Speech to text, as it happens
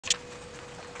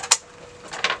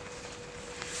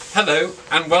Hello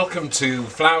and welcome to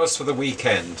Flowers for the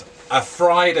Weekend, a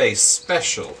Friday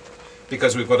special,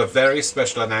 because we've got a very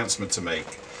special announcement to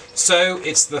make. So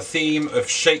it's the theme of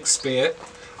Shakespeare.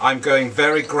 I'm going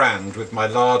very grand with my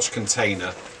large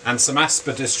container and some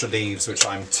aspidistra leaves which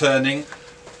I'm turning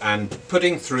and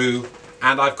putting through,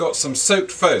 and I've got some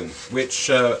soaked foam which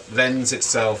lends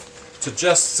itself to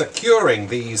just securing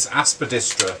these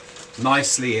aspidistra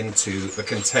nicely into the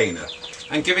container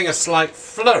and giving a slight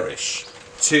flourish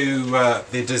to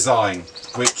the design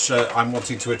which I'm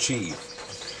wanting to achieve.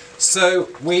 So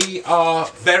we are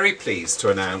very pleased to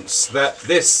announce that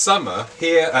this summer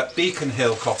here at Beacon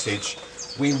Hill Cottage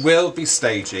we will be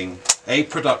staging a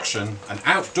production, an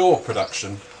outdoor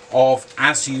production of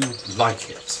As You Like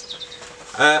It.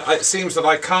 It seems that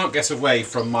I can't get away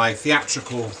from my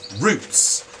theatrical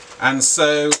roots, and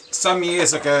so some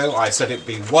years ago I said it'd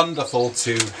be wonderful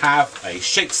to have a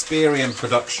Shakespearean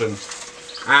production.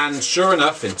 And sure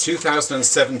enough, in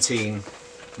 2017,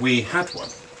 we had one.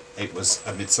 It was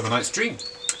A Midsummer Night's Dream.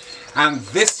 And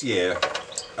this year,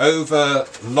 over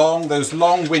those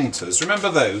long winters, remember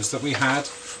those that we had,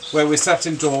 where we sat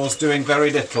indoors doing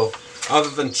very little other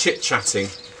than chit-chatting,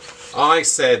 I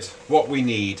said what we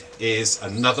need is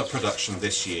another production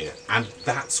this year, and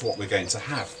that's what we're going to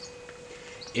have.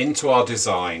 Into our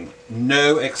design,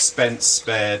 no expense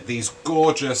spared, these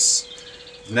gorgeous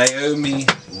Naomi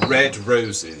red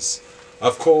roses.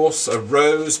 Of course, a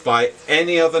rose by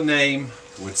any other name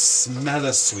would smell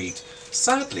as sweet.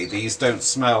 Sadly, these don't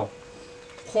smell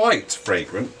quite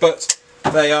fragrant, but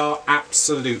they are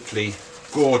absolutely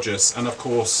gorgeous. And of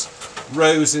course,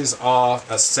 roses are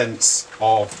a sense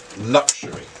of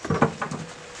luxury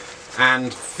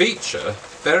and feature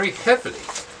very heavily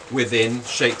within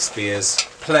Shakespeare's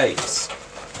plays.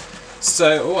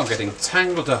 So, I'm getting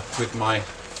tangled up with my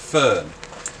fern.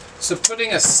 So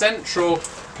putting a central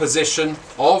position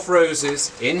of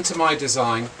roses into my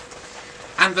design,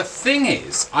 and the thing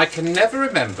is, I can never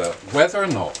remember whether or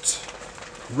not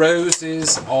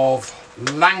roses of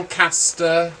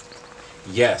Lancaster,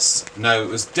 yes, no, it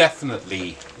was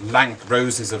definitely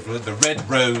roses of the red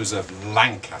rose of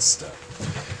Lancaster.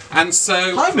 And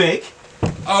so... Hi Mick!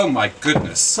 Oh my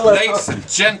goodness, hello, ladies and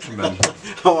gentlemen.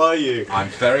 How are you? I'm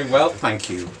very well, thank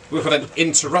you. We've got an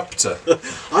interrupter.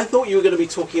 I thought you were going to be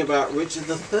talking about Richard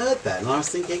III then, and I was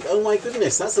thinking, oh my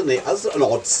goodness, that's an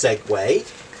odd segue.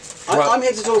 Well, I'm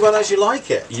here to talk about As You Like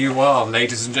It. You are,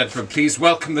 ladies and gentlemen. Please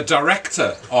welcome the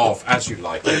director of As You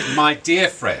Like It, my dear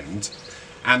friend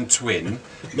and twin,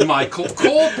 Michael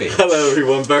Corbett. Hello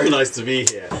everyone, very nice to be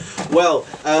here. Well,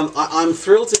 I'm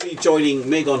thrilled to be joining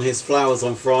Mig on his Flowers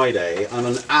on Friday.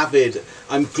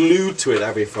 I'm glued to it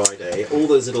every Friday, all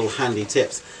those little handy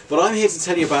tips. But I'm here to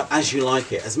tell you about As You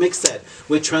Like It. As Mig said,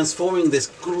 we're transforming this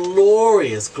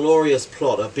glorious, glorious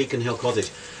plot at Beacon Hill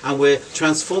Cottage, and we're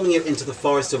transforming it into the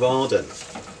Forest of Arden.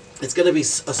 It's going to be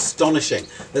astonishing.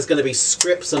 There's going to be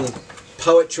scripts and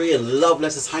poetry and love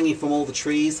letters hanging from all the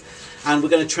trees, and we're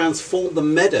going to transform the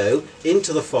meadow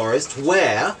into the forest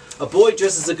where a boy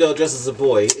dressed as a girl dressed as a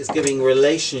boy is giving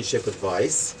relationship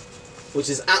advice, which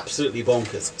is absolutely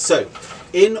bonkers. So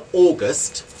in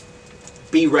August,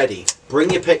 be ready. Bring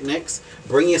your picnics,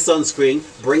 bring your sunscreen,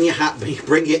 bring your hat,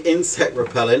 bring your insect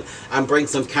repellent, and bring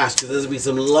some cash, because there's going to be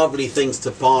some lovely things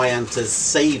to buy and to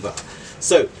savour.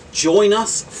 So join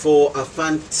us for a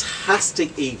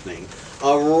fantastic evening,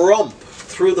 a romp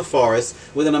through the forest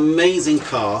with an amazing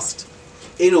cast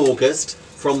in August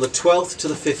from the 12th to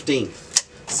the 15th.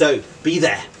 So be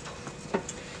there.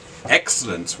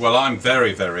 Excellent. Well, I'm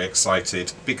very, very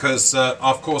excited because,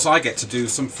 of course, I get to do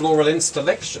some floral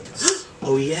installations.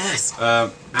 Oh yes.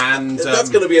 That's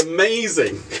going to be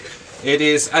amazing. It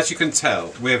is, as you can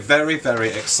tell, we're very, very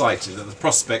excited at the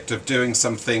prospect of doing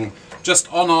something just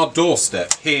on our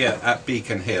doorstep here at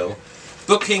Beacon Hill.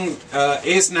 Booking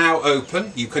is now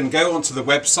open. You can go onto the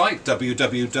website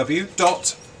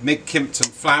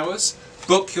www.migkimptonflowers,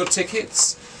 book your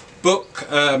tickets, book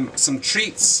some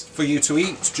treats for you to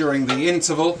eat during the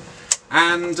interval,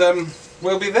 and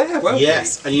we'll be there, won't we?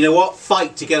 Yes, and you know what?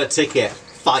 Fight to get a ticket.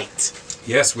 Fight.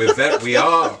 Yes, we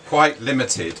are quite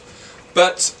limited.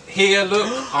 But here, look,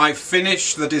 I've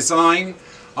finished the design.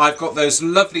 I've got those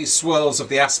lovely swirls of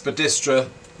the aspidistra,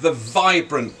 the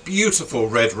vibrant, beautiful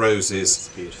red roses,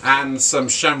 and some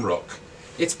shamrock.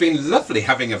 It's been lovely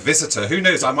having a visitor. Who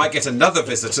knows, I might get another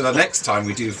visitor the next time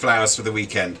we do Flowers for the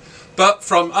Weekend. But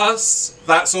from us,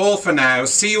 that's all for now.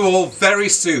 See you all very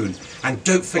soon. And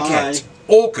don't forget,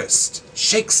 August,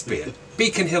 Shakespeare,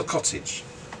 Beacon Hill Cottage.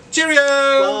 Cheerio!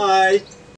 Bye!